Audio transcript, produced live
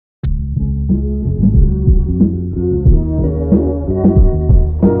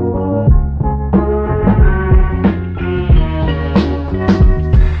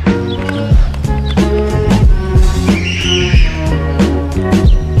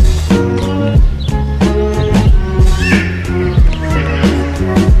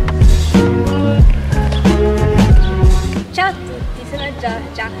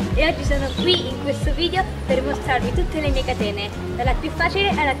facile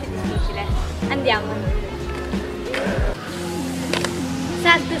e la più difficile. Andiamo.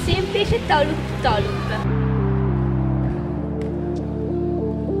 Salto semplice, tolup tolup.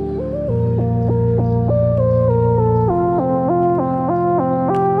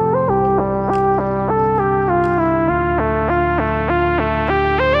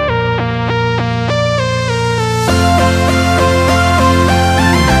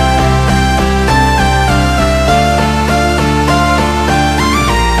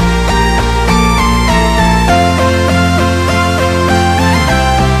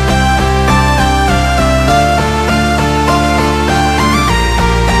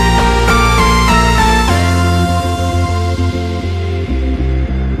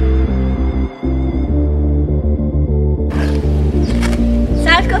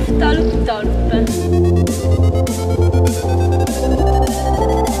 Tolup tolup.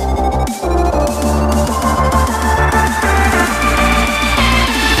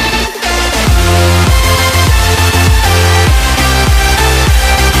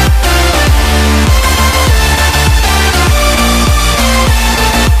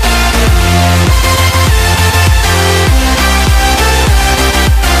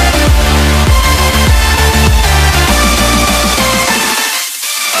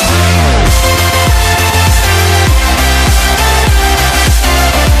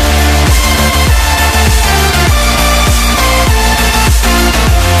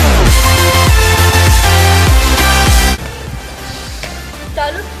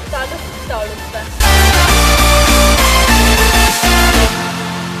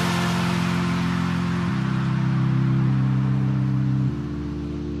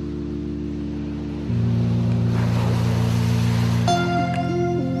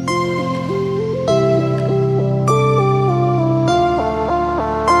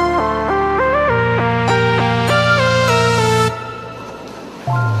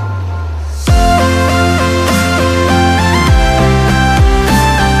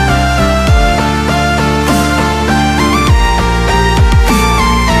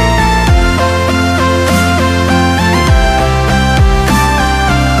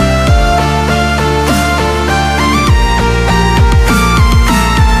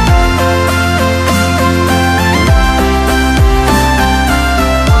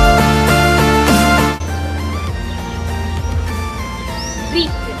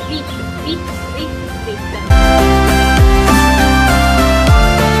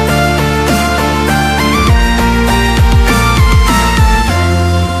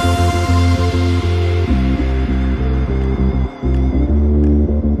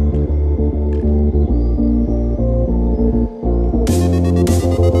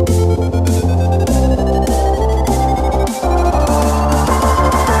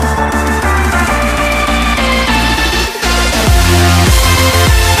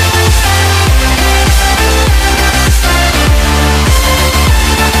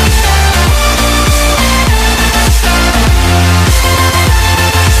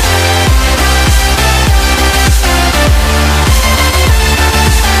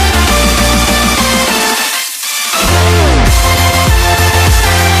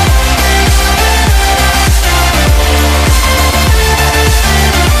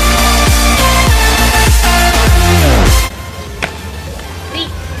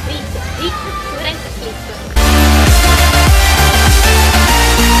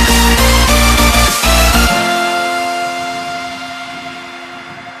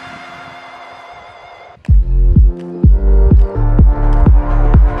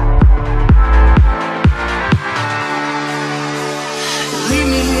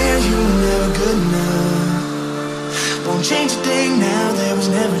 Change a thing now, there was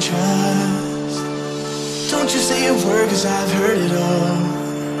never trust. Don't you say a word, cause I've heard it all.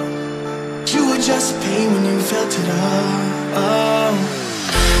 You were just a pain when you felt it all. Oh.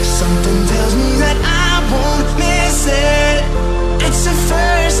 Something tells me that I won't miss it. It's the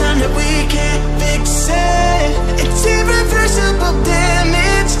first time that we can't fix it. It's irreversible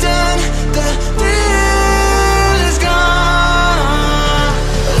damage done. The thrill is gone.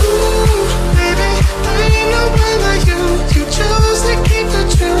 Ooh, baby, there ain't no one like you. You chose to keep the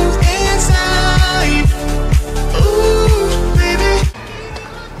truth inside. Ooh, baby.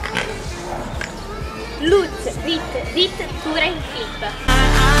 Lutz, rit, tura in flip.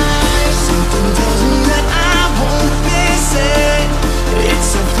 Something tells me that I won't miss it. It's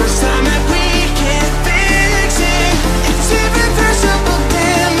the first time that we can't fix it. It's irreversible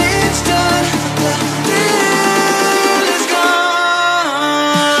damage done. The thrill is gone.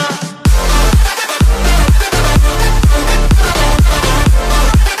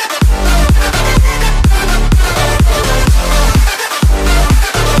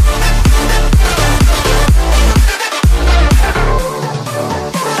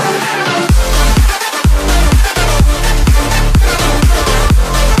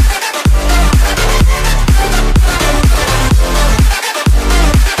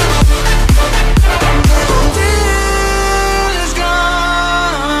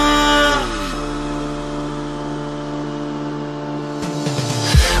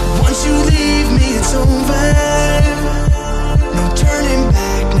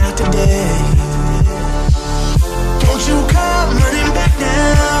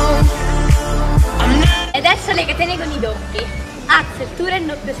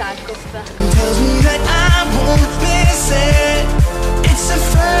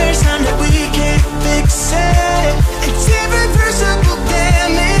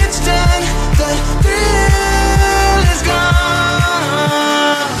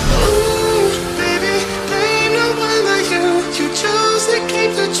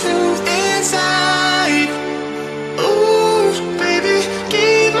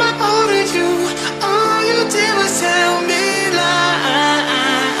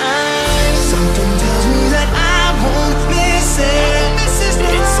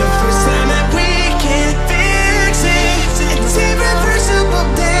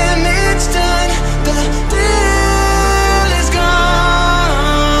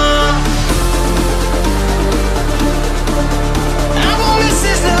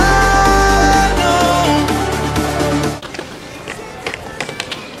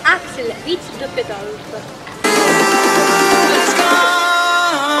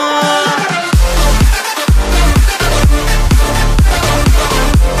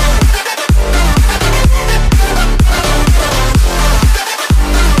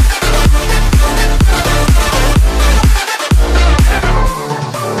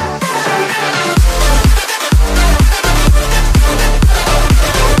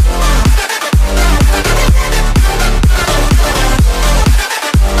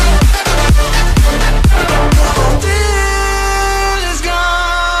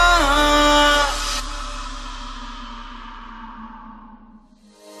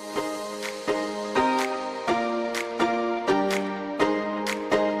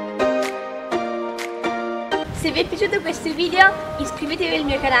 Se vi è piaciuto questo video iscrivetevi al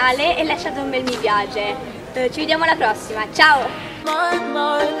mio canale e lasciate un bel mi piace. Ci vediamo alla prossima, ciao!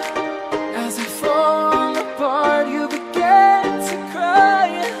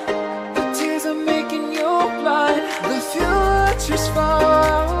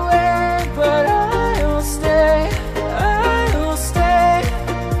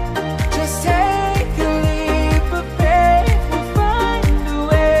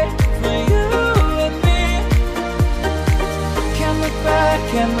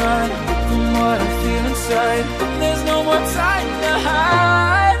 Can't run from what I feel inside. There's no more time to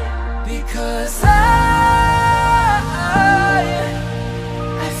hide, because I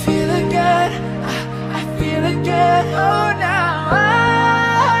feel again, I feel again. Oh, now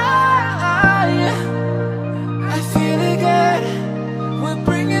I feel again. We're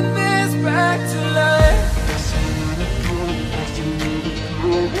bringing this back to